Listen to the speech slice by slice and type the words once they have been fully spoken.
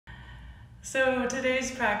So today's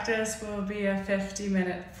practice will be a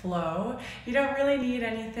 50-minute flow. You don't really need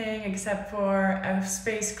anything except for a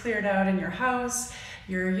space cleared out in your house,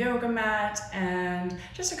 your yoga mat, and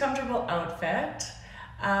just a comfortable outfit.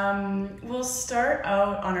 We'll start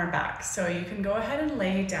out on our back, so you can go ahead and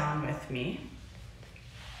lay down with me.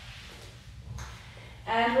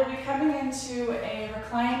 And we'll be coming into a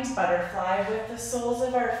reclined butterfly with the soles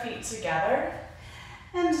of our feet together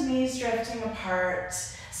and knees drifting apart.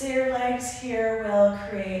 So your legs here will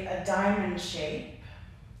create a diamond shape.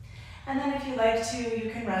 And then if you like to, you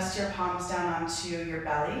can rest your palms down onto your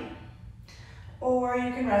belly, or you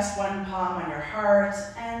can rest one palm on your heart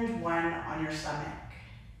and one on your stomach.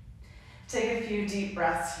 Take a few deep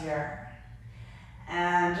breaths here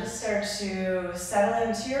and just start to settle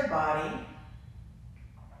into your body,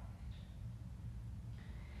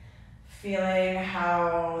 feeling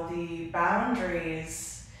how the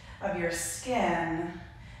boundaries of your skin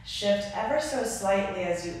shift ever so slightly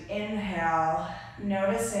as you inhale,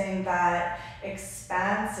 noticing that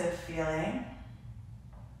expansive feeling.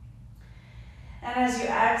 And as you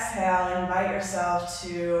exhale, invite yourself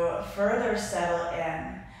to further settle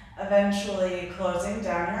in, eventually closing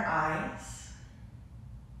down your eyes.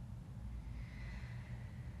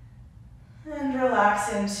 And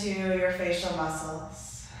relax into your facial muscles.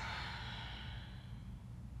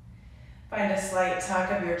 Find a slight tuck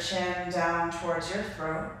of your chin down towards your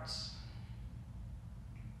throat.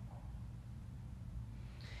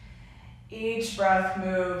 Each breath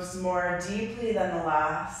moves more deeply than the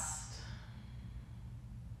last.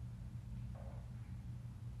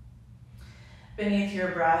 Beneath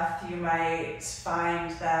your breath, you might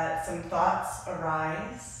find that some thoughts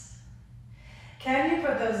arise. Can you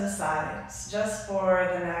put those aside just for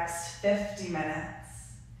the next 50 minutes?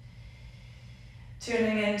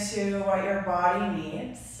 Tuning into what your body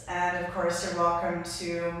needs, and of course you're welcome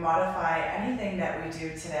to modify anything that we do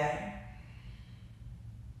today.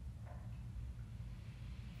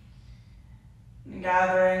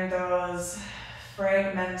 Gathering those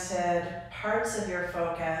fragmented parts of your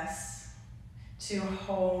focus to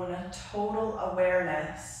hone total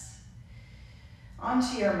awareness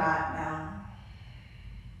onto your mat now.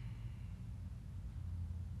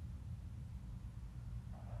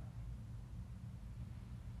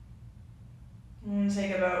 And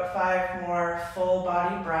take about 5 more full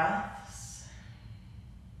body breaths.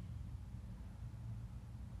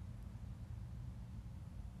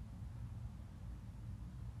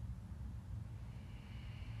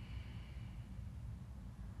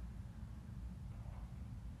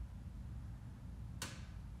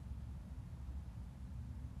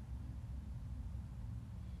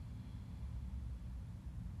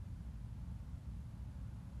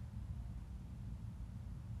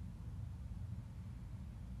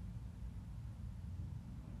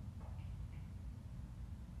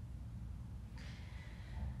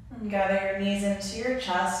 And gather your knees into your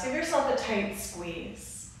chest. Give yourself a tight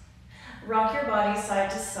squeeze. Rock your body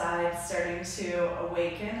side to side, starting to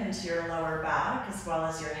awaken into your lower back, as well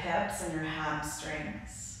as your hips and your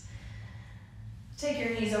hamstrings. Take your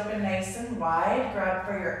knees open nice and wide. Grab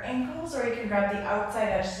for your ankles, or you can grab the outside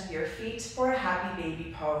edges of your feet for a happy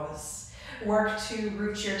baby pose. Work to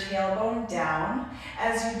root your tailbone down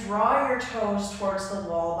as you draw your toes towards the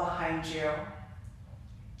wall behind you.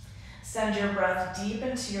 Send your breath deep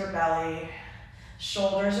into your belly.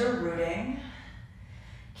 Shoulders are rooting.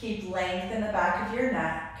 Keep length in the back of your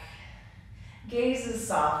neck. Gaze is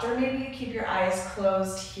soft, or maybe you keep your eyes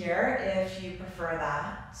closed here if you prefer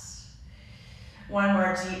that. One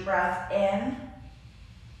more deep breath in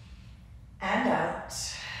and out.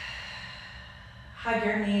 Hug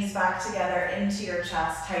your knees back together into your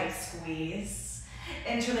chest, tight squeeze.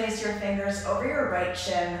 Interlace your fingers over your right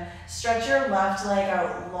shin. Stretch your left leg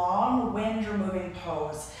out, long wind-removing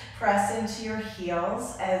pose. Press into your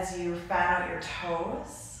heels as you fan out your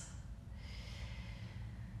toes.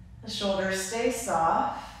 The shoulders stay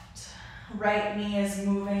soft. Right knee is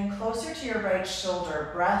moving closer to your right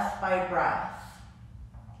shoulder, breath by breath.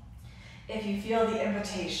 If you feel the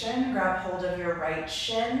invitation, grab hold of your right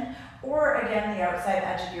shin, or again, the outside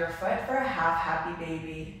edge of your foot for a half happy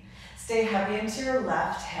baby. Stay heavy into your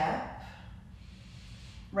left hip.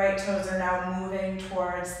 Right toes are now moving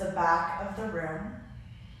towards the back of the room.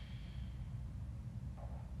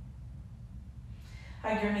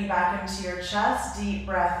 Hug your knee back into your chest, deep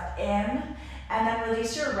breath in, and then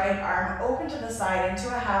release your right arm open to the side into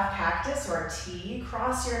a half cactus or T.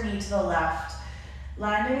 Cross your knee to the left,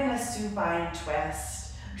 landing in a supine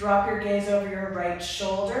twist. Drop your gaze over your right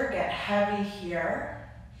shoulder, get heavy here.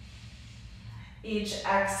 Each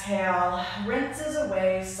exhale rinses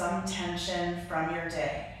away some tension from your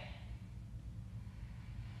day.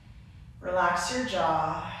 Relax your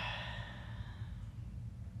jaw.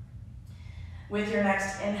 With your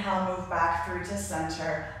next inhale, move back through to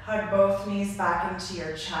center. Hug both knees back into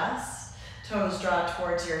your chest. Toes draw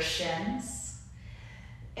towards your shins.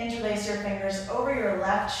 Interlace your fingers over your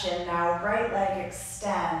left shin now. Right leg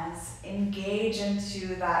extends. Engage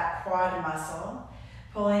into that quad muscle,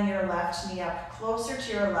 pulling your left knee up closer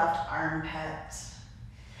to your left armpit.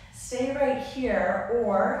 Stay right here,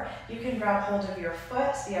 or you can grab hold of your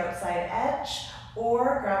foot, the outside edge,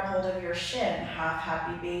 or grab hold of your shin, half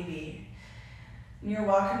happy baby. You're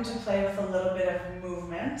welcome to play with a little bit of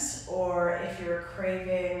movement, or if you're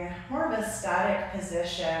craving more of a static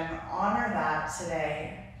position, honor that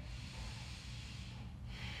today.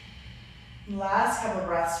 Last couple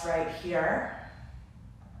breaths right here.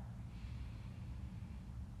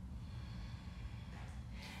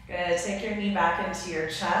 Good, take your knee back into your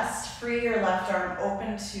chest. Free your left arm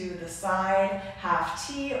open to the side, half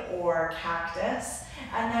T or cactus,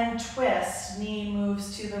 and then twist, knee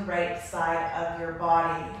moves to the right side of your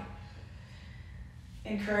body.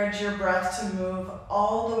 Encourage your breath to move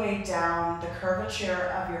all the way down the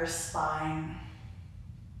curvature of your spine.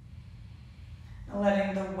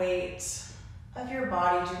 Letting the weight of your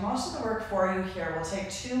body do most of the work for you here. We'll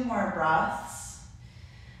take 2 more breaths.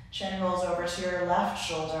 Chin rolls over to your left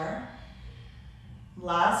shoulder.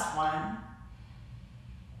 Last one.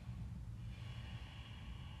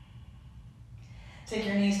 Take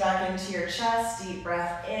your knees back into your chest. Deep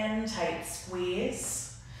breath in, tight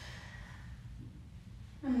squeeze.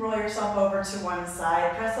 And roll yourself over to one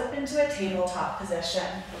side. Press up into a tabletop position.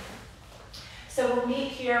 So we'll meet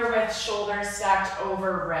here with shoulders stacked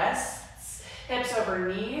over wrists. Hips over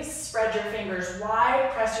knees, spread your fingers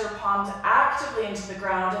wide, press your palms actively into the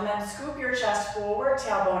ground, and then scoop your chest forward,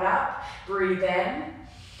 tailbone up, breathe in.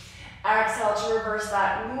 Exhale to reverse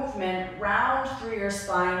that movement, round through your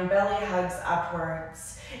spine, belly hugs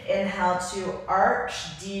upwards. Inhale to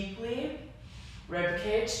arch deeply,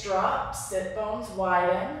 ribcage drops, sit bones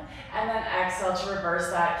widen, and then exhale to reverse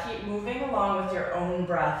that. Keep moving along with your own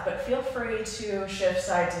breath, but feel free to shift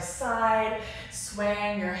side to side,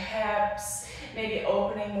 swaying your hips, maybe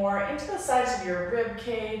opening more into the sides of your rib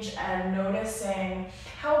cage and noticing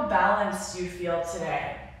how balanced you feel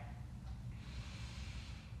today.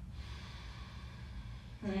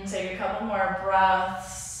 And take a couple more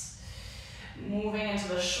breaths, moving into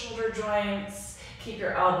the shoulder joints. Keep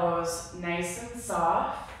your elbows nice and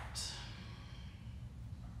soft.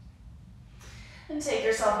 And take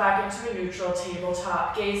yourself back into a neutral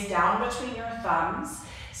tabletop. Gaze down between your thumbs.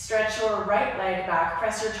 Stretch your right leg back,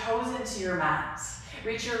 press your toes into your mat.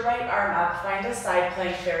 Reach your right arm up, find a side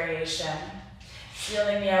plank variation.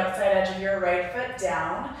 Feeling the outside edge of your right foot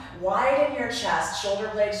down, widen your chest, shoulder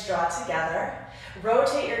blades draw together.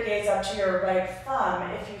 Rotate your gaze up to your right thumb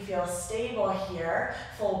if you feel stable here.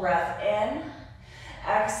 Full breath in.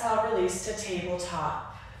 Exhale, release to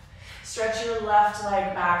tabletop. Stretch your left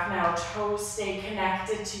leg back now, toes stay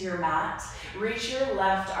connected to your mat. Reach your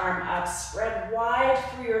left arm up, spread wide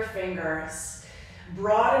through your fingers.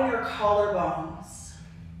 Broaden your collarbones.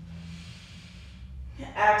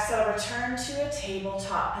 Exhale, return to a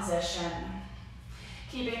tabletop position.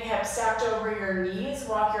 Keeping hips stacked over your knees,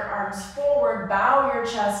 walk your arms forward, bow your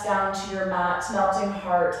chest down to your mat, melting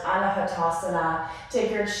heart, Anahatasana.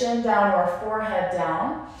 Take your chin down or forehead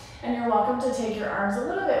down. And you're welcome to take your arms a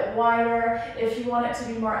little bit wider. If you want it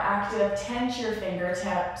to be more active, tense your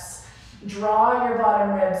fingertips. Draw your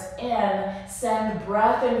bottom ribs in. Send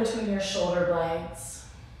breath in between your shoulder blades.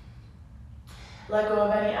 Let go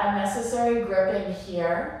of any unnecessary gripping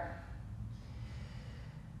here.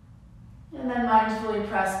 And then mindfully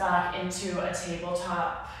press back into a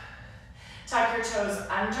tabletop. Tuck your toes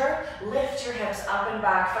under, lift your hips up and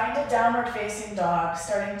back, find a downward facing dog,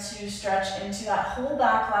 starting to stretch into that whole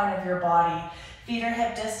back line of your body. Feet are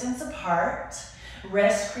hip distance apart,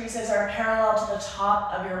 wrist creases are parallel to the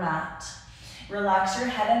top of your mat. Relax your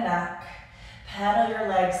head and neck, pedal your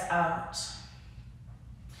legs out.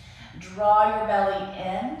 Draw your belly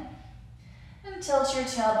in, and tilt your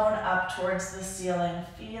tailbone up towards the ceiling.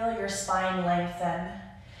 Feel your spine lengthen,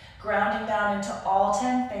 grounding down into all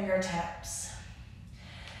 10 fingertips.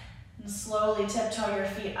 And slowly tiptoe your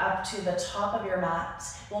feet up to the top of your mat.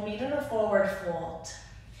 We'll meet in a forward fold.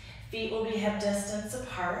 Feet will be hip distance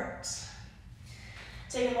apart.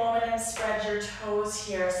 Take a moment and spread your toes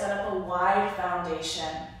here. Set up a wide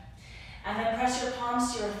foundation. And then press your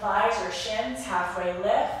palms to your thighs or shins, halfway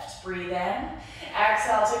lift, breathe in.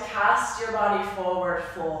 Exhale to cast your body forward,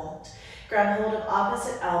 fold. Grab hold of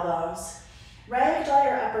opposite elbows. Ragdoll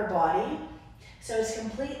your upper body, so it's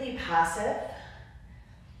completely passive.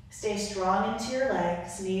 Stay strong into your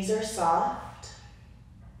legs, knees are soft.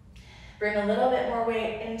 Bring a little bit more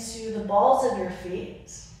weight into the balls of your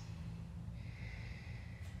feet.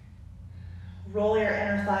 Roll your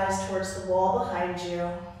inner thighs towards the wall behind you,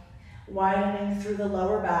 widening through the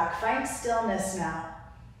lower back. Find stillness now.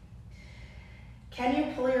 Can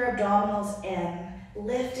you pull your abdominals in,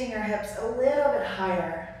 lifting your hips a little bit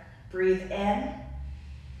higher? Breathe in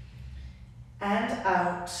and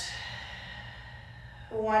out.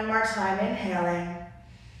 One more time, inhaling.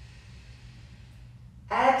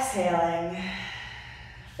 Exhaling.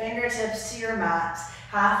 Fingertips to your mat.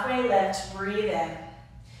 Halfway lift, breathe in.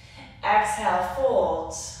 Exhale,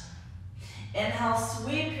 fold. Inhale,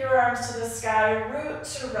 sweep your arms to the sky, root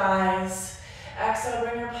to rise. Exhale,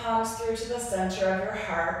 bring your palms through to the center of your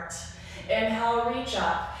heart. Inhale, reach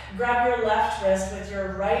up. Grab your left wrist with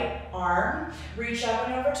your right arm. Reach up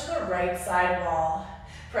and over to the right side wall.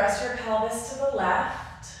 Press your pelvis to the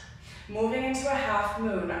left. Moving into a half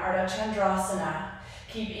moon, Ardha Chandrasana.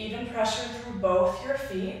 Keep even pressure through both your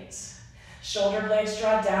feet. Shoulder blades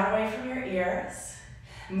draw down away from your ears.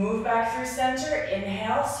 Move back through center.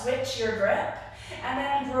 Inhale, switch your grip. And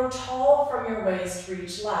then grow tall from your waist,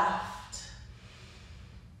 reach left.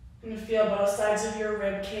 And feel both sides of your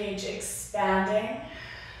rib cage expanding.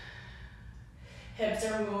 Hips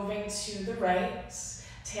are moving to the right.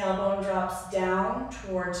 Tailbone drops down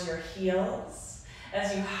towards your heels.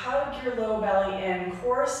 As you hug your low belly in,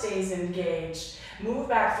 core stays engaged. Move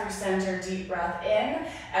back through center, deep breath in.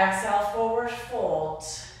 Exhale, forward fold.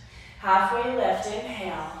 Halfway lift,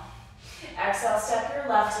 inhale. Exhale, step your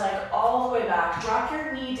left leg all the way back. Drop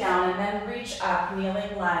your knee down and then reach up,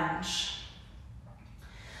 kneeling lunge.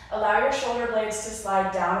 Allow your shoulder blades to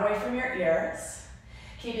slide down away from your ears,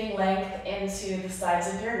 keeping length into the sides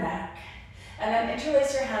of your neck. And then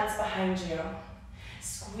interlace your hands behind you.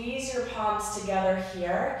 Squeeze your palms together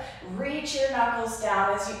here. Reach your knuckles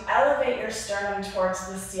down as you elevate your sternum towards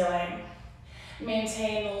the ceiling.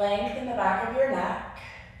 Maintain length in the back of your neck.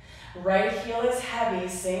 Right heel is heavy,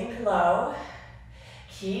 sink low.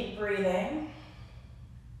 Keep breathing.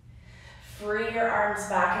 Free your arms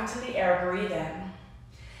back into the air, breathe in.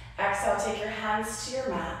 Exhale, take your hands to your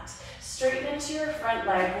mat. Straighten into your front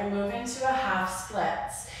leg, we'll move into a half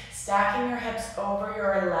splits. Stacking your hips over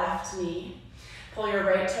your left knee. Pull your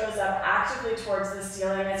right toes up actively towards the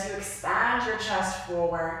ceiling as you expand your chest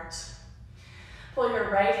forward. Pull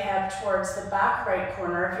your right hip towards the back right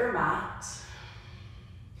corner of your mat.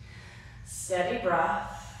 Steady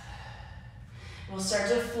breath. We'll start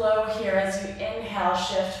to flow here as you inhale,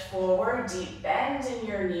 shift forward, deep bend in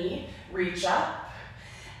your knee, reach up.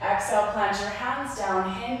 Exhale, plant your hands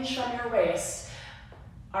down, hinge from your waist.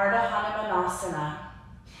 Ardha Hanumanasana.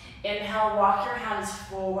 Inhale, walk your hands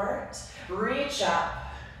forward, reach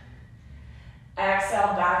up.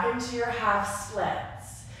 Exhale, back into your half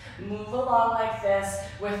splits. Move along like this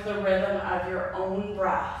with the rhythm of your own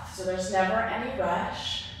breath. So there's never any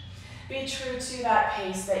rush. Be true to that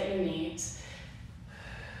pace that you need.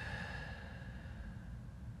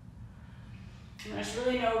 And there's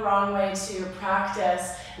really no wrong way to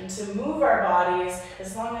practice and to move our bodies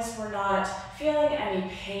as long as we're not feeling any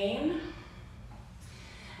pain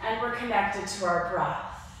and we're connected to our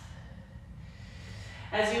breath.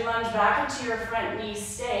 As you lunge back into your front knee,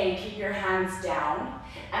 stay, keep your hands down,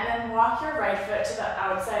 and then walk your right foot to the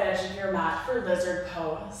outside edge of your mat for lizard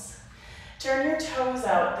pose. Turn your toes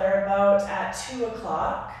out, they're about at 2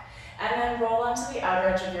 o'clock, and then roll onto the outer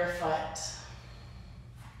edge of your foot.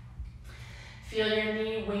 Feel your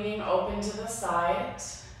knee winging open to the side.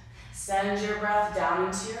 Send your breath down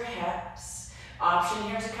into your hips. Option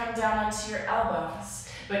here to come down onto your elbows,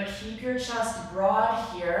 but keep your chest broad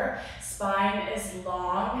here. Spine is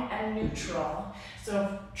long and neutral.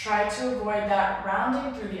 So try to avoid that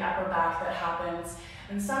rounding through the upper back that happens,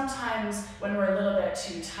 and sometimes when we're a little bit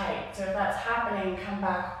too tight. So if that's happening, come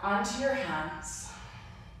back onto your hands.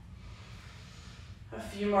 A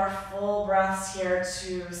few more full breaths here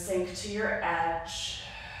to sink to your edge.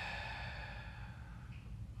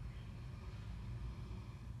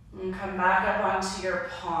 And come back up onto your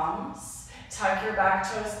palms. Tuck your back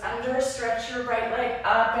toes under, stretch your right leg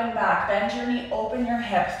up and back. Bend your knee, open your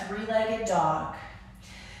hip, three-legged dog.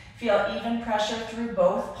 Feel even pressure through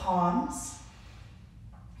both palms.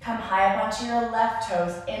 Come high up onto your left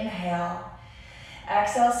toes, inhale.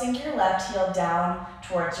 Exhale, sink your left heel down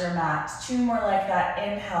towards your mat. 2 more like that.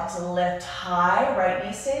 Inhale to lift high, right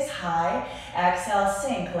knee stays high. Exhale,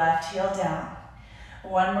 sink, left heel down.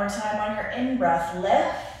 1 more time on your in-breath,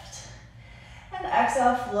 lift. And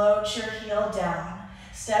exhale, float your heel down.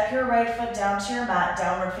 Step your right foot down to your mat,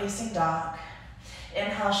 downward facing dog.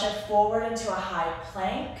 Inhale, shift forward into a high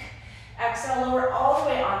plank. Exhale, lower all the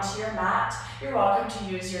way onto your mat. You're welcome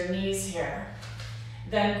to use your knees here.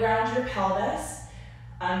 Then ground your pelvis.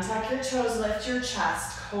 Untuck your toes, lift your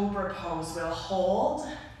chest. Cobra pose. We'll hold.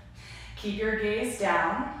 Keep your gaze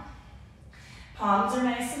down. Palms are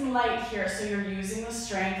nice and light here, so you're using the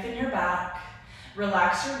strength in your back.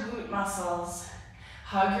 Relax your glute muscles.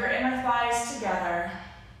 Hug your inner thighs together.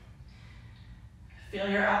 Feel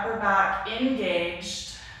your upper back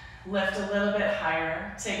engaged. Lift a little bit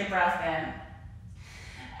higher. Take a breath in.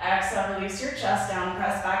 Exhale, release your chest down.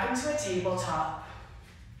 Press back into a tabletop.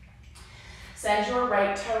 Send your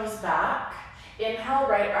right toes back. Inhale,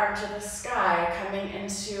 right arm to the sky, coming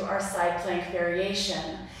into our side plank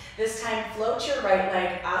variation. This time, float your right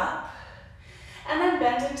leg up. And then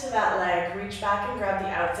bend into that leg. Reach back and grab the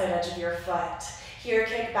outside edge of your foot. Here,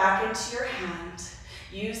 kick back into your hand.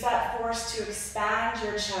 Use that force to expand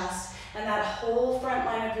your chest and that whole front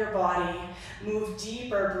line of your body. Move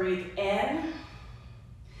deeper, breathe in.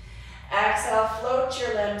 Exhale, float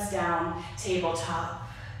your limbs down, tabletop.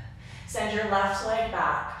 Send your left leg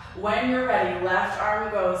back. When you're ready, left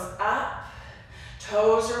arm goes up.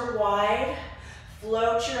 Toes are wide.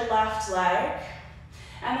 Float your left leg.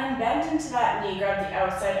 And then bend into that knee, grab the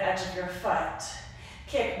outside edge of your foot.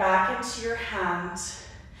 Kick back into your hand.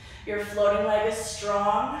 Your floating leg is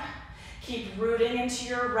strong. Keep rooting into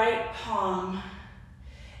your right palm.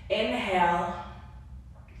 Inhale.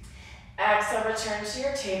 Exhale, return to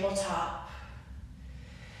your tabletop.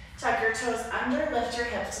 Tuck your toes under, lift your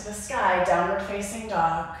hips to the sky, downward facing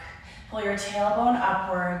dog. Pull your tailbone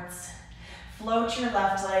upwards. Float your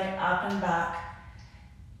left leg up and back.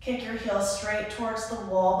 Kick your heels straight towards the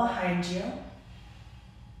wall behind you.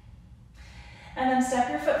 And then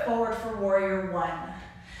step your foot forward for warrior one.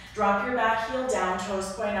 Drop your back heel down,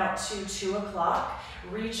 toes point out to 2 o'clock.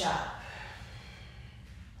 Reach up.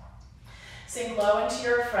 Sink low into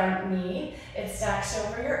your front knee. It stacks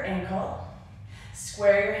over your ankle.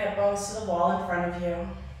 Square your hip bones to the wall in front of you.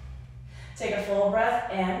 Take a full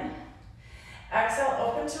breath in. Exhale,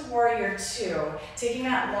 open to warrior two. Taking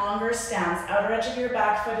that longer stance, outer edge of your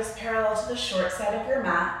back foot is parallel to the short side of your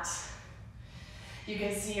mat. You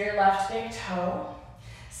can see your left big toe.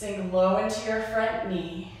 Sink low into your front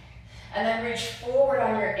knee. And then reach forward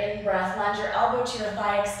on your in-breath. Land your elbow to your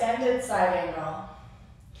thigh, extended side angle.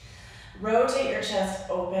 Rotate your chest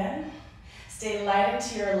open. Stay light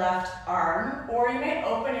into your left arm, or you may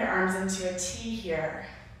open your arms into a T here.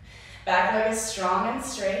 Back leg is strong and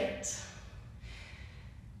straight.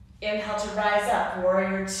 Inhale to rise up,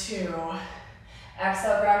 warrior two.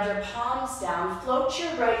 Exhale, ground your palms down. Float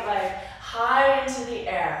your right leg high into the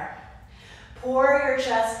air. Pour your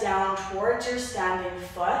chest down towards your standing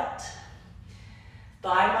foot.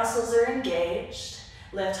 Thigh muscles are engaged.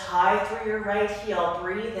 Lift high through your right heel,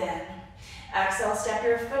 breathe in. Exhale, step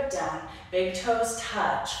your foot down. Big toes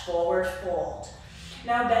touch, forward fold.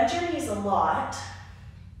 Now bend your knees a lot.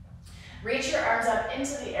 Reach your arms up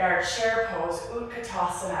into the air, chair pose,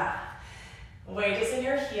 Utkatasana. Weight is in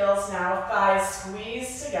your heels now, thighs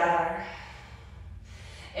squeeze together.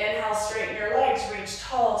 Inhale, straighten your legs, reach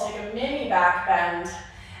tall, take a mini back bend.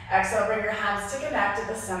 Exhale, bring your hands to connect at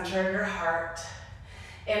the center of your heart.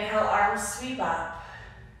 Inhale, arms sweep up.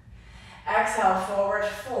 Exhale, forward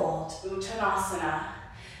fold, Uttanasana.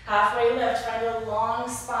 Halfway lift, find a long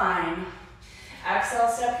spine. Exhale,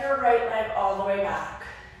 step your right leg all the way back.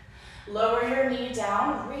 Lower your knee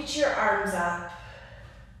down, reach your arms up.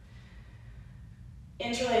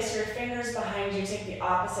 Interlace your fingers behind you, take the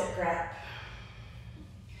opposite grip.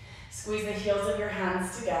 Squeeze the heels of your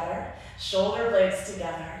hands together, shoulder blades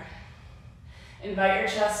together. Invite your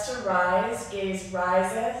chest to rise, gaze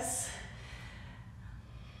rises.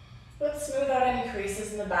 Let's smooth out any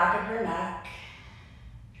creases in the back of your neck.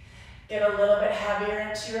 Get a little bit heavier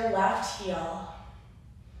into your left heel.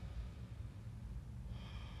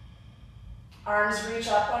 Arms reach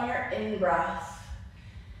up on your in-breath.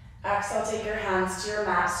 Exhale, take your hands to your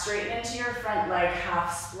mat, straighten into your front leg,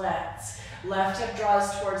 half splits. Left hip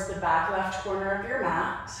draws towards the back left corner of your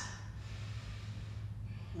mat.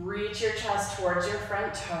 Reach your chest towards your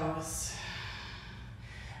front toes.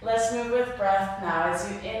 Let's move with breath now. As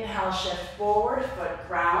you inhale, shift forward, foot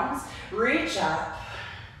grounds, reach up.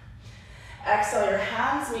 Exhale, your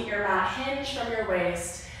hands meet your mat, hinge from your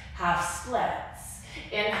waist, half splits.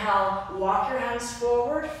 Inhale, walk your hands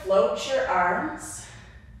forward, float your arms.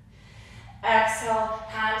 Exhale,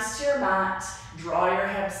 hands to your mat, draw your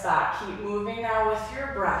hips back. Keep moving now with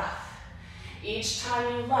your breath. Each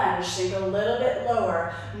time you lunge, sink a little bit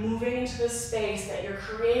lower, moving into the space that you're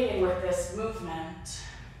creating with this movement.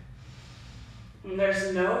 And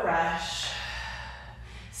there's no rush.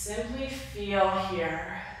 Simply feel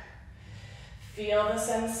here. Feel the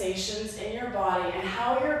sensations in your body and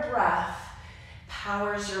how your breath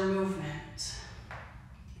powers your movement.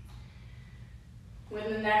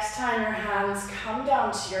 When the next time your hands come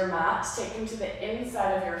down to your mat, take them to the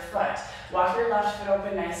inside of your foot. Walk your left foot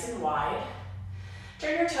open nice and wide.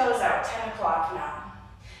 Turn your toes out, 10 o'clock now.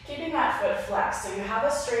 Keeping that foot flexed so you have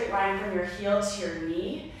a straight line from your heel to your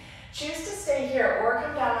knee. Choose to stay here or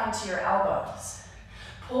come down onto your elbows.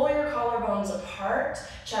 Pull your collarbones apart,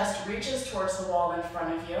 chest reaches towards the wall in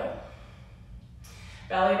front of you.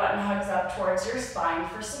 Belly button hugs up towards your spine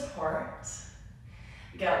for support.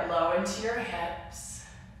 Get low into your hips.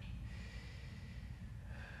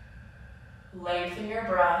 Lengthen your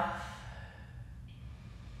breath.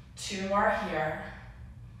 2 more here.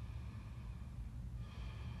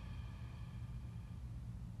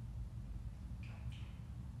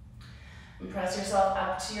 And press yourself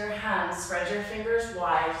up to your hands. Spread your fingers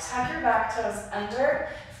wide. Tuck your back toes under.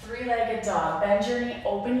 3-legged dog. Bend your knee,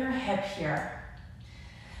 open your hip here.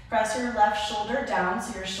 Press your left shoulder down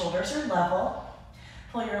so your shoulders are level.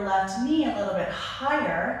 Pull your left knee a little bit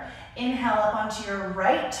higher. Inhale up onto your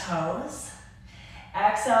right toes.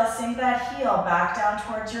 Exhale, sink that heel back down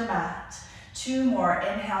towards your mat. 2 more.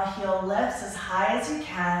 Inhale, heel lifts as high as you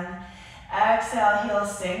can. Exhale, heel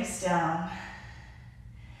sinks down.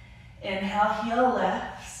 Inhale, heel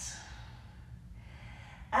lifts.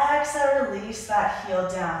 Exhale, release that heel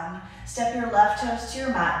down. Step your left toes to your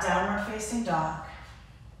mat, downward facing dog.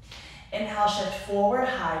 Inhale, shift forward,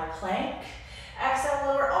 high plank. Exhale,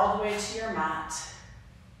 lower all the way to your mat.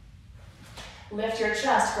 Lift your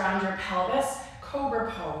chest, ground your pelvis, cobra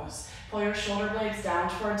pose. Pull your shoulder blades down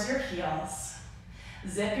towards your heels.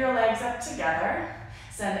 Zip your legs up together.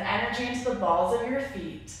 Send energy into the balls of your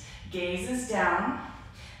feet. Gaze is down.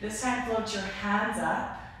 This time, float your hands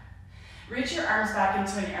up. Reach your arms back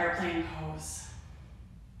into an airplane pose.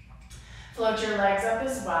 Float your legs up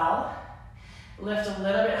as well. Lift a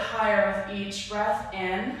little bit higher with each breath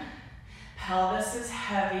in. Pelvis is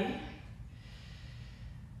heavy.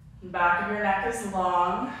 Back of your neck is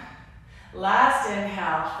long. Last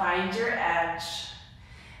inhale, find your edge.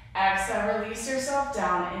 Exhale, release yourself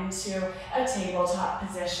down into a tabletop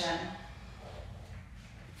position.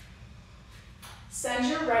 Send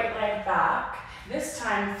your right leg back. This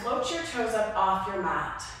time, float your toes up off your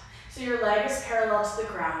mat, so your leg is parallel to the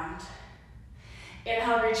ground.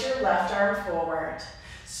 Inhale, reach your left arm forward.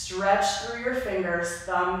 Stretch through your fingers,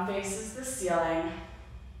 thumb faces the ceiling.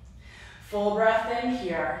 Full breath in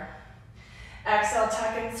here. Exhale,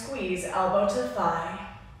 tuck and squeeze, elbow to thigh.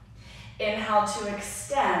 Inhale to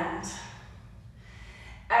extend.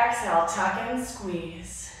 Exhale, tuck and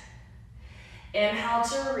squeeze. Inhale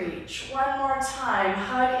to reach. 1 more time,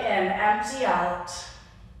 hug in, empty out.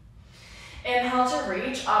 Inhale to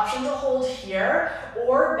reach, option to hold here,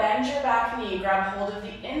 or bend your back knee, grab hold of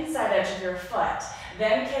the inside edge of your foot,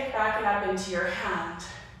 then kick back and up into your hand.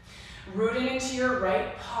 Rooting into your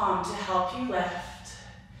right palm to help you lift.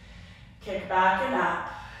 Kick back and up.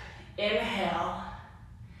 Inhale.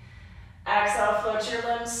 Exhale, float your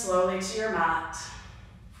limbs slowly to your mat.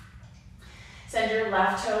 Send your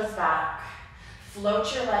left toes back.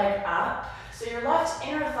 Float your leg up, so your left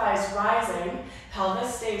inner thigh is rising,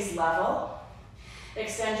 pelvis stays level.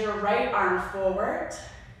 Extend your right arm forward.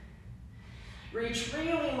 Reach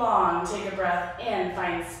really long, take a breath in,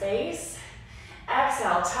 find space.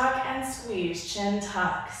 Exhale, tuck and squeeze, chin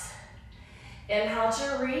tucks. Inhale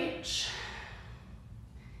to reach.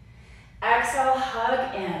 Exhale,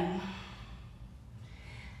 hug in.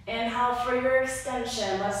 Inhale for your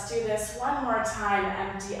extension. Let's do this 1 more time,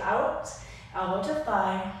 empty out. Elbow to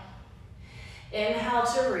thigh. Inhale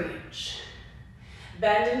to reach.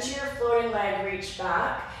 Bend into your floating leg, reach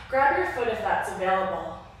back. Grab your foot if that's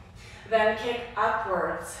available. Then kick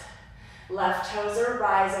upwards. Left toes are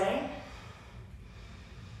rising.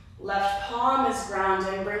 Left palm is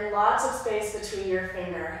grounding. Bring lots of space between your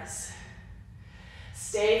fingers.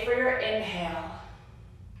 Stay for your inhale.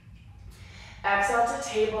 Exhale to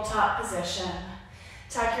tabletop position.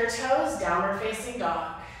 Tuck your toes, downward facing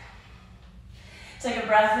dog. Take a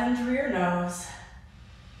breath in through your nose.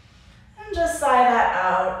 And just sigh that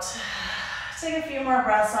out. Take a few more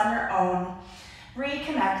breaths on your own.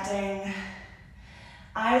 Reconnecting.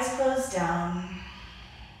 Eyes closed down.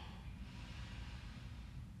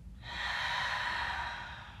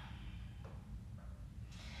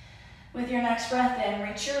 With your next breath in,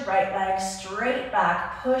 reach your right leg straight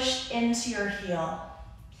back. Push into your heel.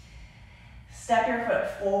 Step your foot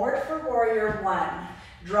forward for warrior 1.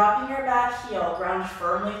 Dropping your back heel, ground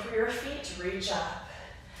firmly through your feet, reach up.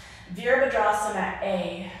 Virabhadrasana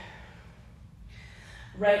A.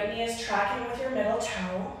 Right knee is tracking with your middle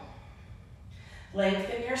toe.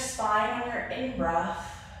 Lengthen your spine on your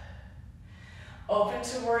in-breath. Open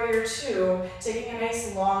to warrior two, taking a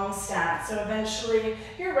nice long stance. So eventually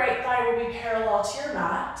your right thigh will be parallel to your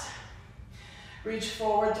mat. Reach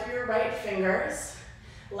forward through your right fingers.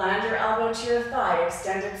 Land your elbow to your thigh,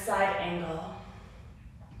 extended side angle.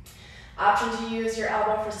 Option to use your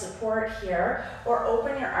elbow for support here, or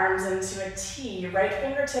open your arms into a T. Right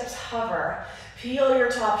fingertips hover. Peel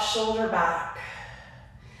your top shoulder back.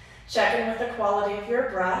 Check in with the quality of your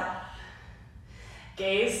breath.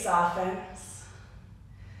 Gaze softens.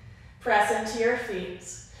 Press into your feet.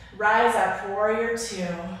 Rise up, warrior two.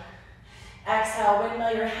 Exhale,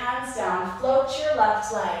 windmill your hands down. Float your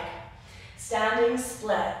left leg. Standing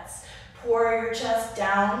splits. Pour your chest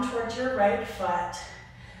down towards your right foot.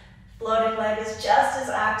 Floating leg is just as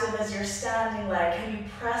active as your standing leg. Can you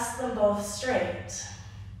press them both straight?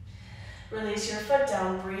 Release your foot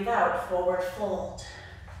down, breathe out, forward fold.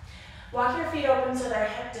 Walk your feet open so they're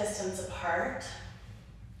hip distance apart.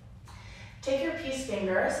 Take your peace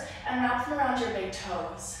fingers and wrap them around your big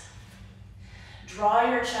toes. Draw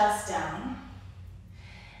your chest down.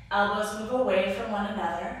 Elbows move away from one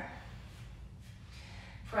another.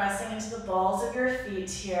 Pressing into the balls of your feet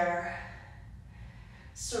here.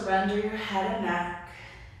 Surrender your head and neck,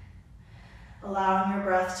 allowing your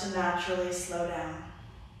breath to naturally slow down.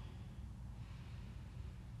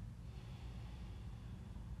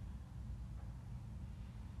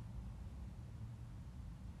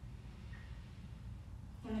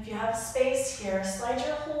 And if you have space here, slide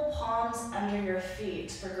your whole palms under your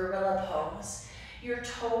feet for gorilla pose. Your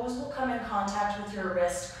toes will come in contact with your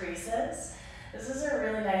wrist creases. This is a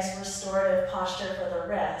really nice restorative posture for the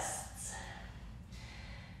wrists.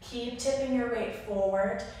 Keep tipping your weight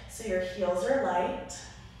forward so your heels are light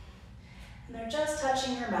and they're just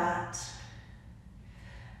touching your mat.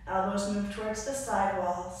 Elbows move towards the side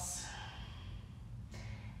walls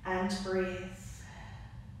and breathe.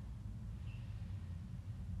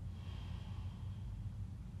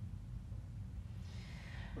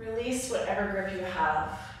 Release whatever grip you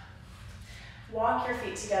have. Walk your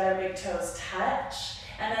feet together, big toes touch.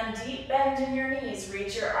 And then deep bend in your knees,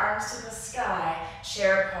 reach your arms to the sky,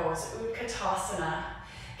 chair pose, Utkatasana.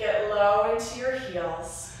 Get low into your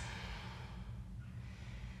heels.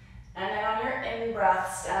 And then on your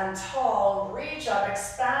in-breath, stand tall, reach up,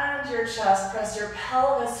 expand your chest, press your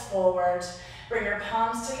pelvis forward, bring your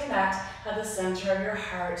palms to connect at the center of your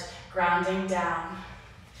heart, grounding down.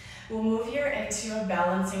 We'll move here into a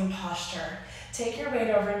balancing posture. Take your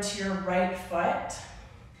weight over into your right foot.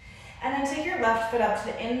 And then take your left foot up to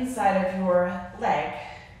the inside of your leg.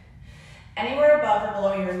 Anywhere above or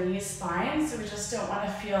below your knee is fine, so we just don't want to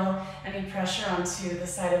feel any pressure onto the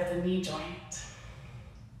side of the knee joint.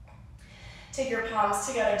 Take your palms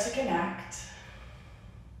together to connect.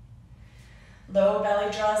 Low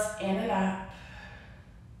belly draws in and up.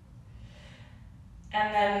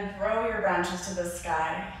 And then grow your branches to the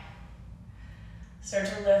sky. Start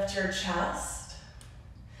to lift your chest.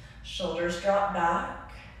 Shoulders drop back.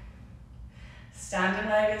 Standing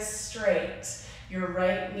leg is straight. Your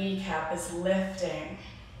right kneecap is lifting.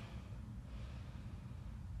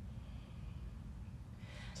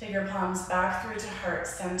 Take your palms back through to heart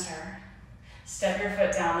center. Step your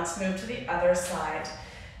foot down. Let's move to the other side.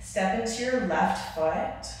 Step into your left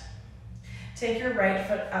foot. Take your right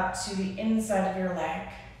foot up to the inside of your leg.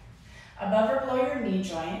 Above or below your knee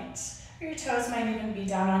joint. Or your toes might even be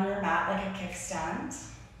down on your mat like a kickstand.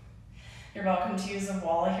 You're welcome to use a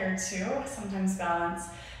wall here too. Sometimes balance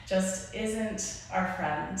just isn't our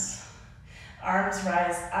friend. Arms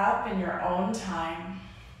rise up in your own time.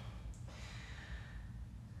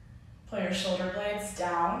 Pull your shoulder blades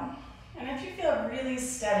down. And if you feel really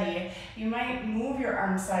steady, you might move your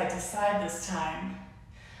arms side to side this time,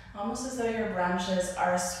 almost as though your branches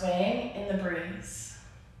are swaying in the breeze.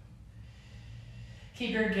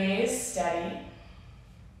 Keep your gaze steady.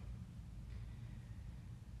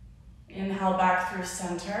 Inhale back through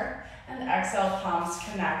center, and exhale, palms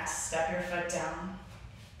connect. Step your foot down.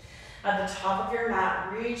 At the top of your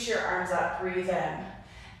mat, reach your arms up, breathe in.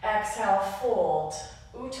 Exhale, fold,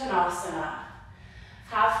 Uttanasana.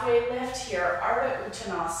 Halfway lift here, Ardha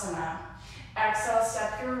Uttanasana. Exhale,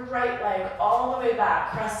 step your right leg all the way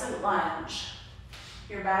back, crescent lunge.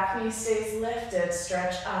 Your back knee stays lifted,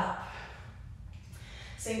 stretch up.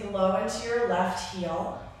 Sink low into your left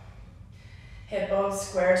heel. Hip bones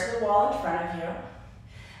square to the wall in front of you.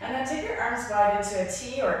 And then take your arms wide into a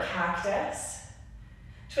T or cactus.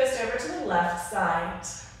 Twist over to the left side.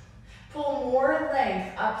 Pull more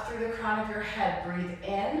length up through the crown of your head. Breathe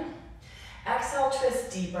in. Exhale,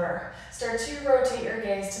 twist deeper. Start to rotate your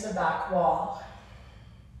gaze to the back wall.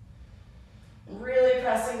 Really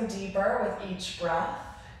pressing deeper with each breath.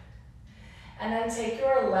 And then take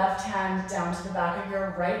your left hand down to the back of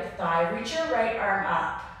your right thigh. Reach your right arm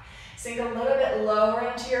up. Sink a little bit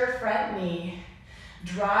lower into your front knee.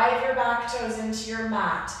 Drive your back toes into your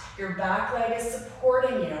mat. Your back leg is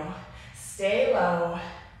supporting you. Stay low.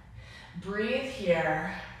 Breathe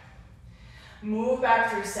here. Move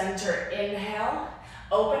back through center. Inhale.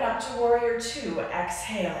 Open up to warrior two.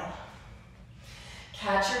 Exhale.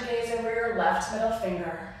 Catch your gaze over your left middle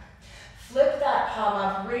finger. Flip that palm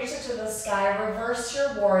up, reach it to the sky, reverse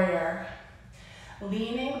your warrior.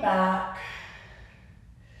 Leaning back,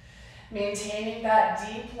 maintaining that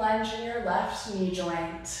deep lunge in your left knee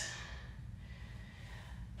joint.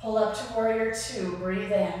 Pull up to warrior two,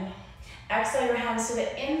 breathe in. Exhale your hands to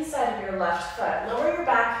the inside of your left foot. Lower your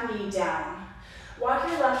back knee down. Walk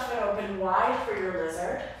your left foot open wide for your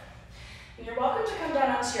lizard. And you're welcome to come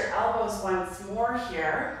down onto your elbows once more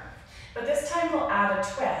here, but this time we'll add a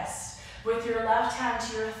twist. With your left hand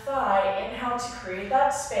to your thigh, inhale to create that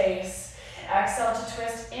space. Exhale to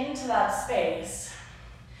twist into that space.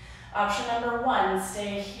 Option number one,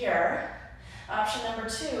 stay here. Option number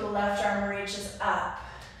two, left arm reaches up.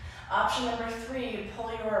 Option number three,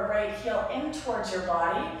 pull your right heel in towards your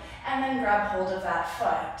body and then grab hold of that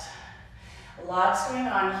foot. Lots going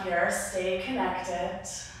on here, stay connected.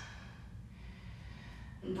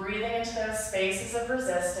 Breathing into those spaces of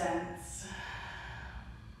resistance.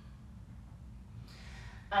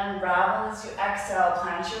 Unravel as you exhale,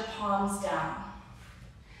 plant your palms down.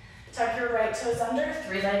 Tuck your right toes under,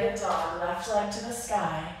 three-legged dog, left leg to the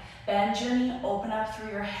sky. Bend your knee, open up through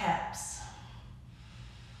your hips.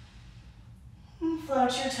 And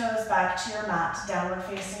float your toes back to your mat, downward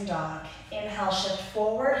facing dog. Inhale, shift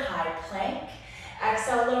forward, high plank.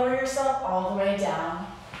 Exhale, lower yourself all the way down.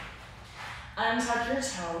 Untuck your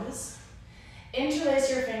toes. Interlace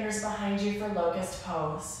your fingers behind you for locust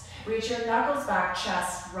pose. Reach your knuckles back,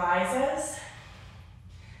 chest rises.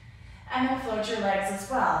 And then float your legs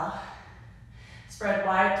as well. Spread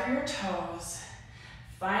wide through your toes.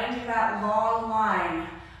 Finding that long line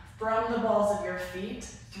from the balls of your feet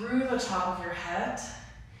through the top of your head.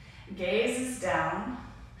 Gaze is down.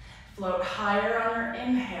 Float higher on your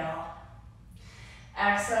inhale.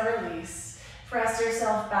 Exhale, release. Press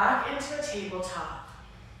yourself back into a tabletop.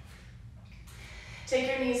 Take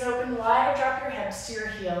your knees open wide, drop your hips to your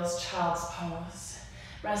heels, child's pose.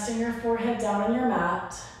 Resting your forehead down on your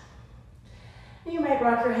mat. You might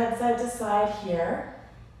rock your head side to side here.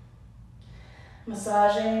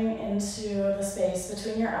 Massaging into the space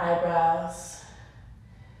between your eyebrows.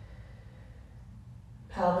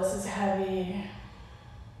 Pelvis is heavy.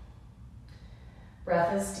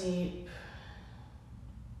 Breath is deep.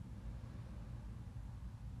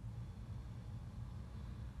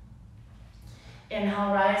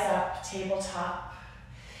 Inhale, rise up, tabletop.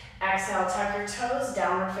 Exhale, tuck your toes,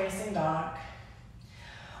 downward facing dog.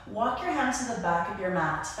 Walk your hands to the back of your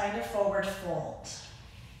mat. Find a forward fold.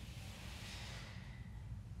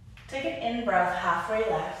 Take an in-breath, halfway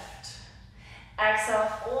lift. Exhale,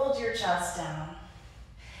 fold your chest down.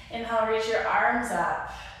 Inhale, reach your arms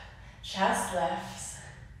up. Chest lifts.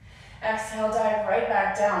 Exhale, dive right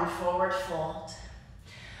back down, forward fold.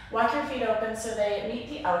 Walk your feet open so they meet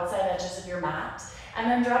the outside edges of your mat,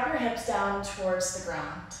 and then drop your hips down towards the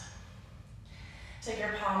ground. Take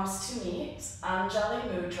your palms to meet, Anjali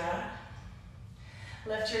Mudra.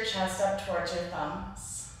 Lift your chest up towards your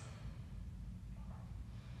thumbs.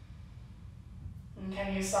 And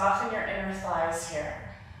can you soften your inner thighs here?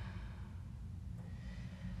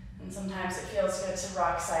 And sometimes it feels good to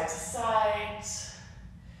rock side to side,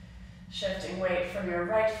 shifting weight from your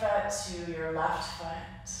right foot to your left foot.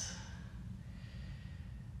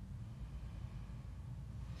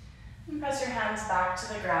 And press your hands back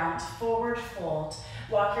to the ground, forward fold.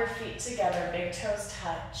 Walk your feet together, big toes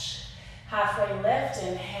touch. Halfway lift,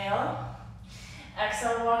 inhale.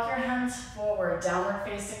 Exhale, walk your hands forward, downward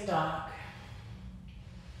facing dog.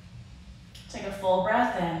 Take a full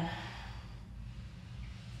breath in.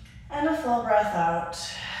 And a full breath out.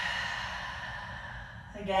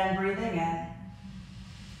 Again, breathing in.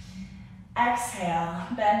 Exhale,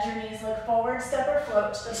 bend your knees, look forward, step or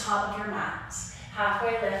float to the top of your mat.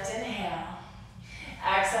 Halfway lift, inhale.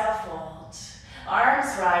 Exhale, fold.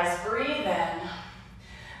 Arms rise, breathe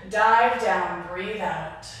in. Dive down, breathe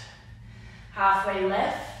out. Halfway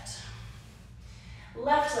lift.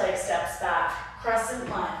 Left leg steps back, crescent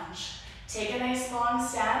lunge. Take a nice long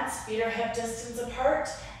stance, feet are hip distance apart,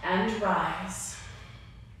 and rise.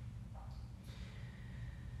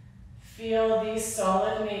 Feel the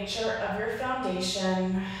solid nature of your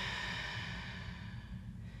foundation.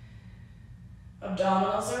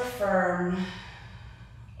 Abdominals are firm.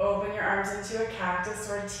 Open your arms into a cactus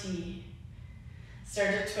or T.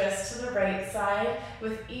 Start to twist to the right side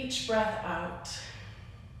with each breath out.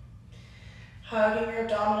 Hugging your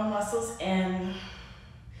abdominal muscles in.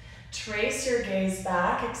 Trace your gaze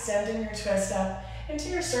back, extending your twist up into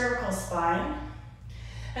your cervical spine.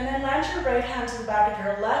 And then land your right hand to the back of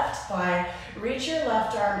your left thigh. Reach your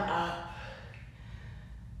left arm up.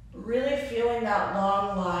 Really feeling that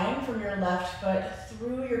long line from your left foot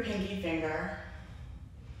through your pinky finger.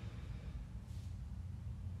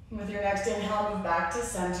 With your next inhale, move back to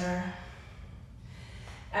center.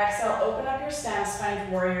 Exhale, open up your stance,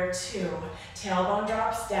 find warrior two. Tailbone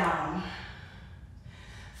drops down.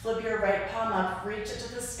 Flip your right palm up, reach it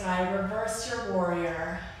to the sky, reverse your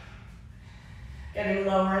warrior. Getting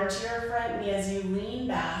lower into your front knee as you lean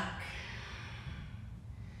back.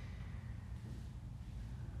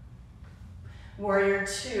 Warrior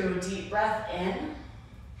two, deep breath in.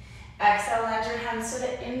 Exhale, land your hands to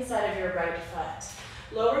the inside of your right foot.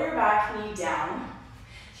 Lower your back knee down.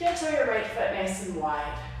 Heel toe your right foot nice and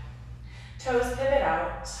wide. Toes pivot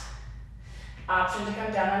out. Option to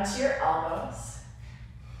come down onto your elbows.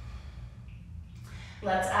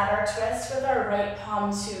 Let's add our twist with our right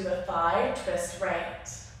palm to the thigh, twist right.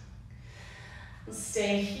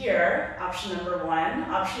 Stay here, option number one.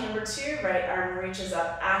 Option number two, right arm reaches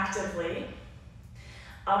up actively.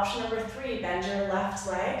 Option number three, bend your left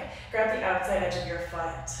leg, grab the outside edge of your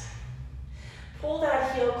foot. Pull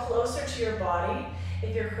that heel closer to your body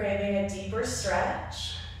if you're craving a deeper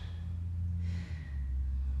stretch.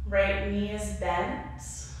 Right knee is bent.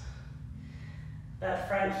 That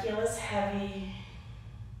front heel is heavy.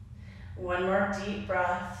 One more deep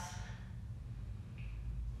breath.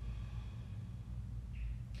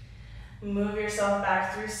 Move yourself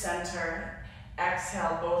back through center.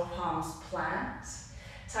 Exhale, both palms plant.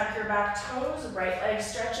 Tuck your back toes, right leg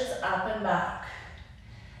stretches up and back.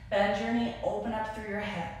 Bend your knee, open up through your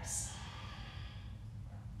hips.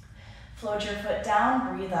 Float your foot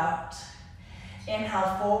down, breathe out.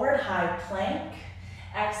 Inhale, forward, high plank.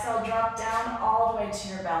 Exhale, drop down all the way to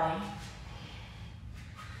your belly.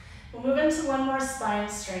 We'll move into one more spine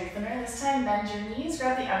strengthener. This time, bend your knees,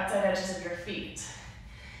 grab the outside edges of your feet.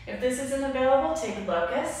 If this isn't available, take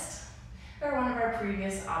locust or one of our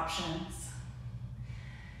previous options.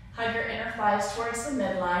 Hug your inner thighs towards the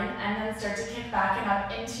midline and then start to kick back and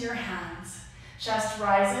up into your hands. Chest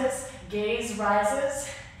rises, gaze rises,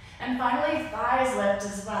 and finally thighs lift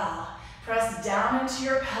as well. Press down into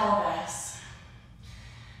your pelvis.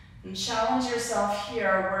 And challenge yourself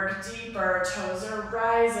here, work deeper, toes are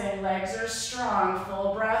rising, legs are strong,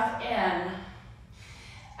 full breath in.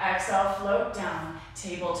 Exhale, float down,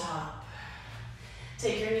 tabletop.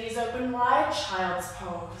 Take your knees open wide, child's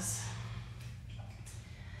pose.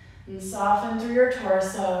 And soften through your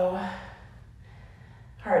torso.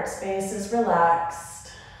 Heart space is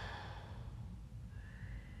relaxed.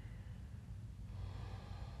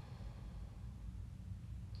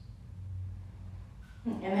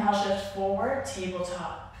 Inhale, shift forward,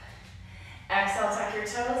 tabletop. Exhale, tuck your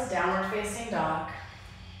toes, downward facing dog.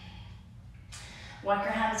 Walk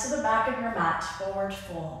your hands to the back of your mat, forward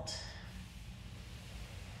fold.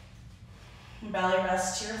 Belly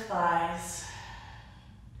rest to your thighs.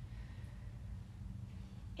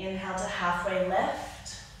 Inhale to halfway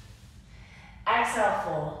lift. Exhale,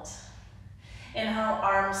 fold. Inhale,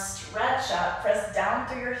 arms stretch up, press down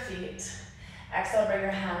through your feet. Exhale, bring your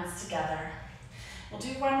hands together. We'll do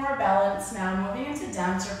one more balance now, moving into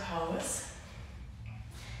dancer pose.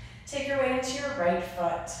 Take your weight into your right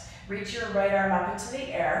foot. Reach your right arm up into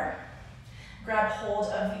the air. Grab hold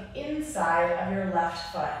of the inside of your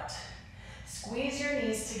left foot. Squeeze your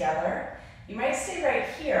knees together. You might stay right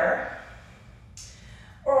here,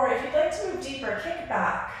 or if you'd like to move deeper, kick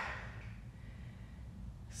back.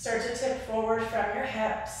 Start to tip forward from your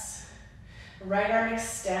hips. Right arm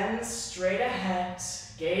extends straight ahead.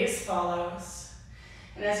 Gaze follows.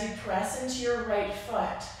 And as you press into your right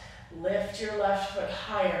foot, lift your left foot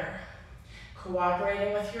higher.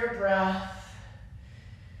 Cooperating with your breath.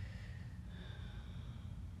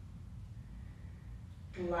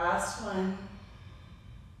 Last one.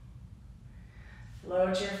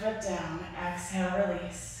 Float your foot down. Exhale,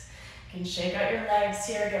 release. You can shake out your legs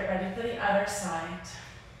here. Get ready for the other side.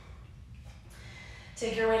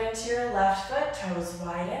 Take your weight into your left foot. Toes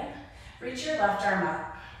widen. Reach your left arm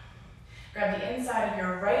up. Grab the inside of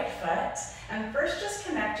your right foot. And first just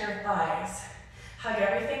connect your thighs. Hug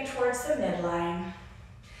everything towards the midline.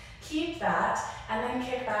 Keep that. And then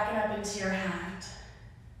kick back and up into your hand.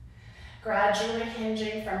 Gradually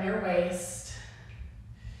hinging from your waist.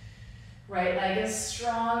 Right leg as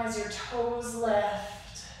strong as your toes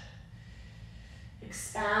lift.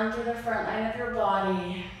 Expand through the front line of your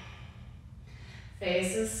body.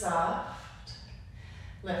 Face is soft.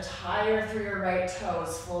 Lift higher through your right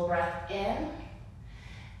toes. Full breath in.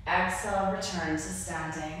 Exhale, return to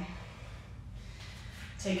standing.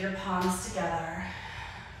 Take your palms together.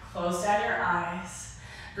 Close down your eyes.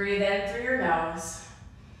 Breathe in through your nose.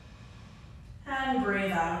 And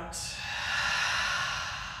breathe out.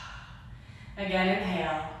 Again,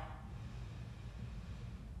 inhale.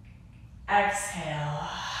 Exhale.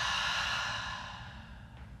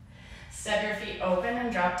 Step your feet open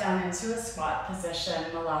and drop down into a squat position,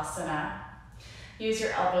 Malasana. Use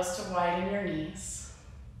your elbows to widen your knees.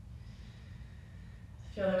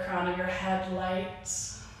 Feel the crown of your head light,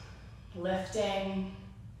 lifting.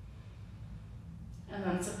 And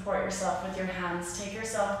then support yourself with your hands. Take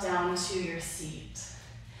yourself down to your seat.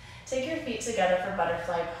 Take your feet together for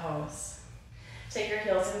butterfly pose. Take your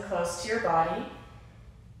heels in close to your body.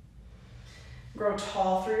 Grow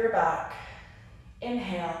tall through your back.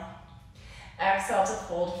 Inhale. Exhale to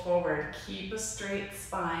fold forward. Keep a straight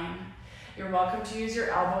spine. You're welcome to use your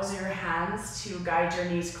elbows or your hands to guide your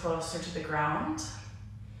knees closer to the ground.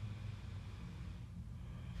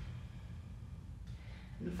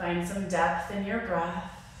 And find some depth in your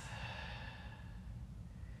breath.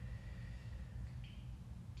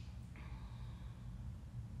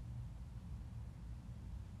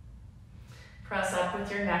 Press up with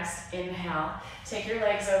your next inhale. Take your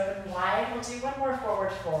legs open wide. We'll do one more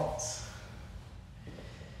forward fold.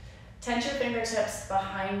 Tense your fingertips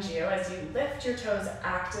behind you as you lift your toes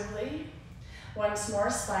actively. Once more,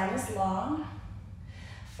 spine is long.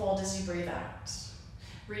 Fold as you breathe out.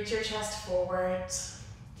 Reach your chest forward.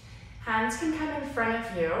 Hands can come in front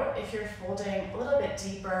of you if you're folding a little bit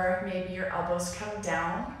deeper. Maybe your elbows come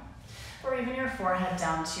down, or even your forehead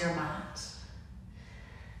down to your mat.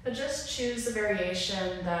 But just choose a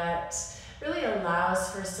variation that really allows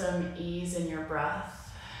for some ease in your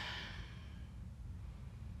breath.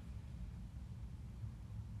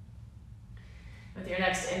 With your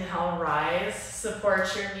next inhale, rise.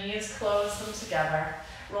 Support your knees, close them together.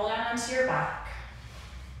 Roll down onto your back.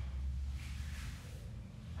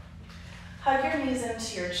 Hug your knees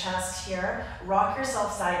into your chest here. Rock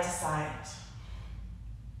yourself side to side.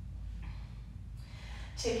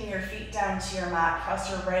 Taking your feet down to your mat, cross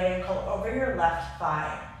your right ankle over your left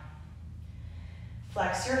thigh.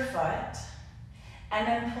 Flex your foot, and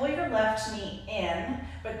then pull your left knee in,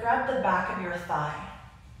 but grab the back of your thigh.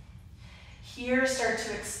 Here, start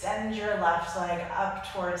to extend your left leg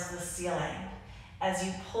up towards the ceiling as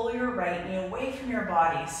you pull your right knee away from your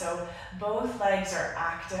body, so both legs are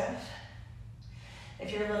active.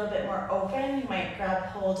 If you're a little bit more open, you might grab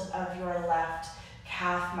hold of your left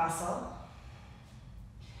calf muscle.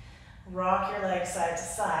 Rock your legs side to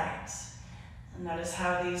side. And notice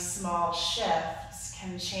how these small shifts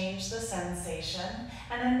can change the sensation,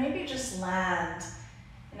 and then maybe just land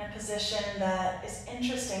in a position that is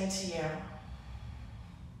interesting to you.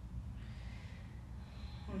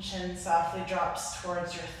 And chin softly drops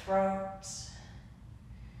towards your throat.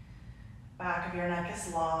 Back of your neck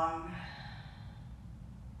is long.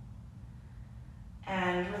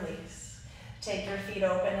 And release. Take your feet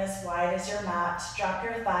open as wide as your mat. Drop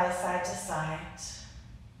your thighs side to side.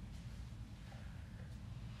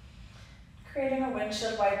 Creating a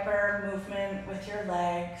windshield wiper movement with your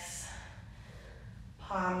legs.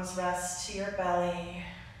 Palms rest to your belly.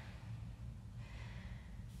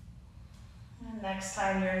 And next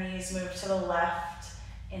time your knees move to the left,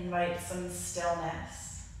 invite some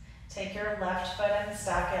stillness. Take your left foot and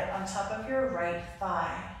stack it on top of your right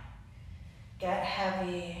thigh. Get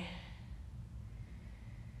heavy.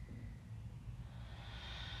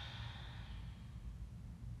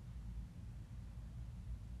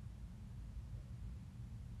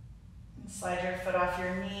 And slide your foot off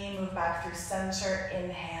your knee, move back through center,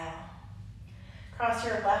 inhale. Cross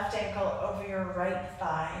your left ankle over your right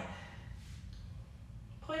thigh.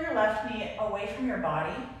 Pull your left knee away from your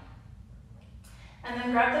body, and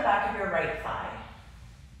then grab the back of your right thigh.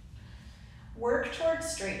 Work towards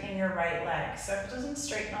straightening your right leg. So if it doesn't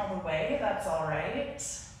straighten all the way, that's all right.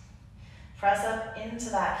 Press up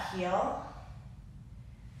into that heel.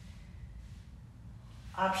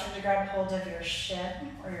 Option to grab hold of your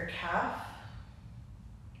shin or your calf.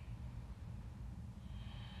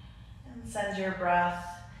 And send your breath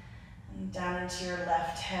down into your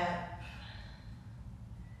left hip,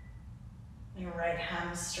 your right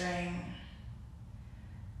hamstring,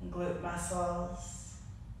 and glute muscles.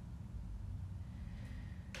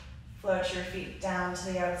 Float your feet down to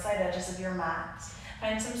the outside edges of your mat.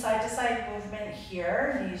 Find some side-to-side movement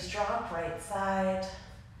here. Knees drop, right side,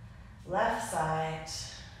 left side.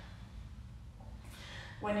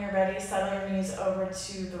 When you're ready, settle your knees over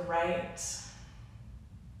to the right.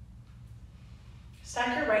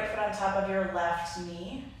 Stack your right foot on top of your left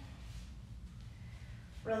knee.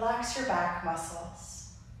 Relax your back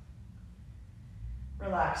muscles.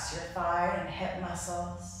 Relax your thigh and hip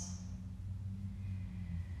muscles.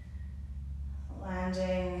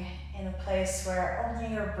 Landing in a place where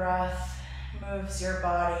only your breath moves your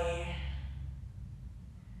body.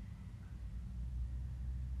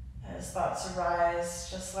 As thoughts arise,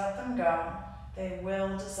 just let them go. They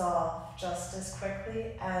will dissolve just as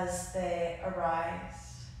quickly as they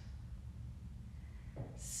arise.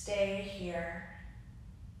 Stay here.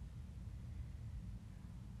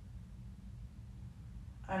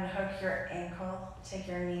 Unhook your ankle, take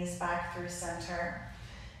your knees back through center.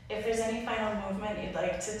 If there's any final movement you'd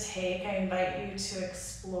like to take, I invite you to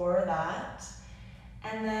explore that.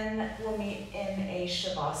 And then we'll meet in a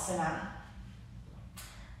Shavasana.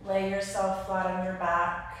 Lay yourself flat on your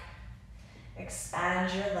back.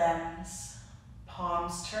 Expand your limbs.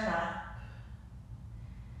 Palms turn up.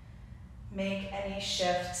 Make any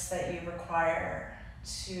shifts that you require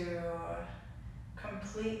to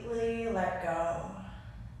completely let go.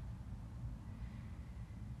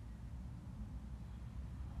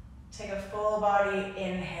 Take a full body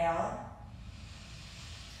inhale.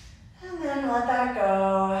 And then let that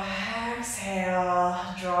go. Exhale,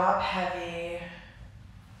 drop heavy.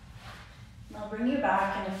 I'll bring you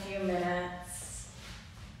back in a few minutes.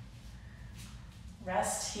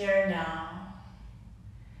 Rest here now,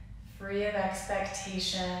 free of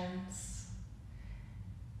expectations,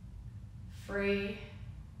 free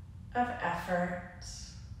of effort.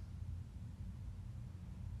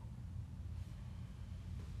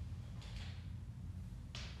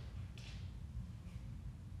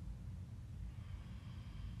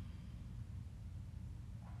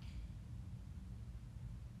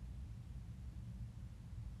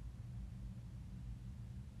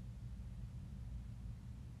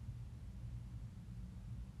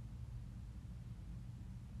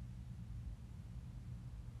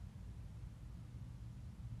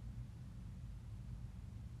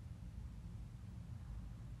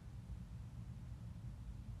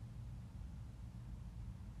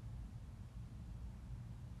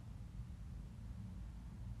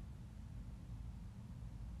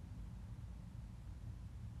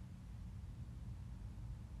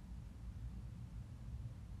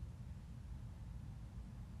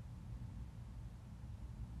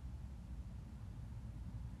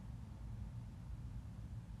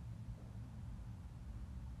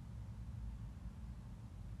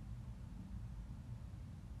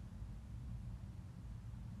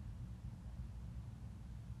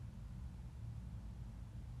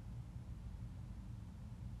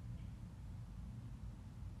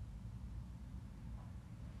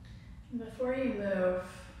 Before you move,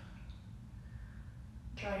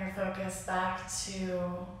 draw your focus back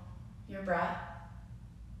to your breath.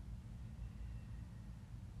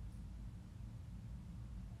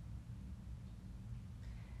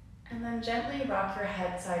 And then gently rock your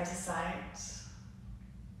head side to side.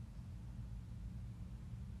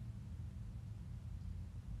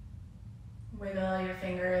 Wiggle your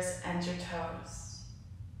fingers and your toes.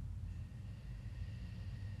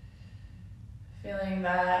 Feeling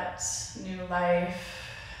that new life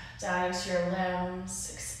down into your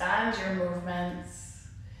limbs. Expand your movements.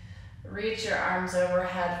 Reach your arms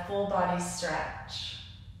overhead, full body stretch.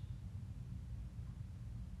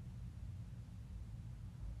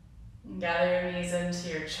 And gather your knees into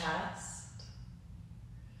your chest.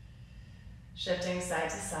 Shifting side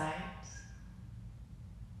to side.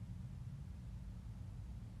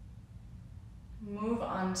 Move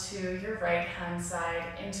onto your right hand side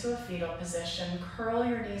into a fetal position. Curl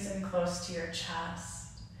your knees in close to your chest.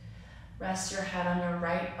 Rest your head on your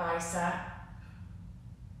right bicep.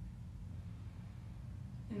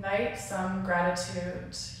 Invite some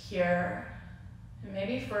gratitude here. And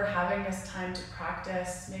maybe for having this time to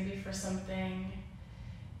practice, maybe for something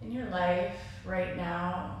in your life right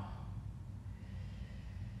now.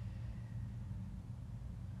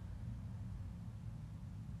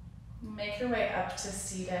 Make your way up to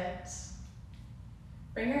seated.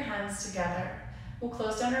 Bring your hands together. We'll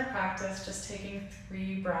close down our practice just taking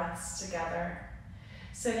 3 breaths together.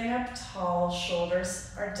 Sitting up tall,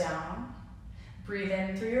 shoulders are down. Breathe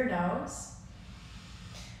in through your nose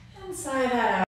and sigh that out.